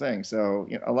same thing. So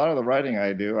a lot of the writing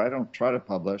I do, I don't try to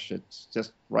publish. It's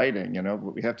just writing,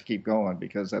 but we have to keep going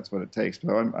because that's what it takes.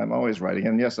 But I'm always writing.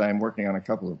 And yes, I am working on a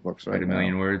couple of books right now. Write a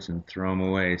million words and throw them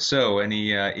away. So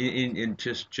any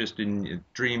just in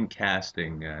dream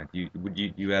casting, do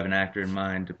you have an actor in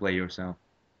mind to play yourself?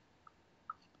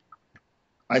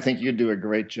 I think you'd do a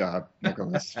great job,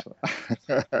 Nicholas.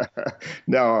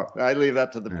 No, I leave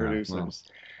that to the producers. Well,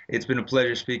 it's been a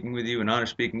pleasure speaking with you, an honor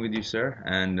speaking with you, sir.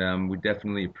 And we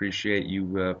definitely appreciate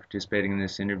you participating in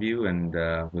this interview. And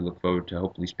we look forward to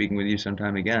hopefully speaking with you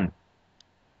sometime again.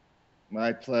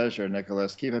 My pleasure,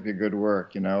 Nicholas. Keep up your good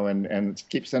work, and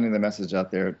keep sending the message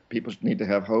out there. People need to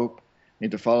have hope,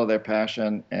 need to follow their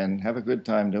passion, and have a good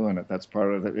time doing it. That's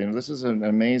part of it. This is an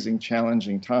amazing,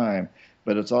 challenging time.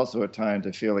 but it's also a time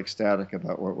to feel ecstatic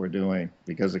about what we're doing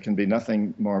because it can be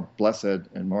nothing more blessed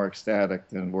and more ecstatic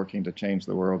than working to change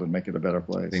the world and make it a better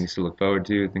place. Things to look forward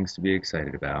to, things to be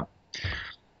excited about.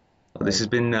 Well, this Right. has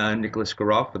been Nicholas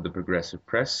Goroff of the Progressive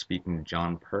Press speaking to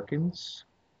John Perkins.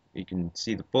 You can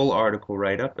see the full article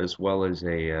write-up as well as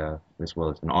an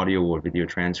audio or video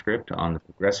transcript on the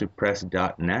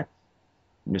progressivepress.net.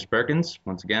 Miss Perkins,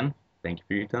 once again, thank you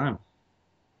for your time.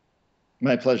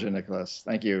 My pleasure, Nicholas.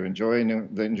 Thank you. Enjoy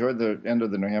the end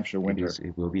of the New Hampshire winter.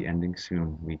 It will be ending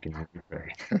soon. We can hope you're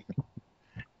ready.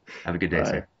 Have a good day,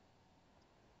 sir. Bye.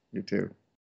 You too.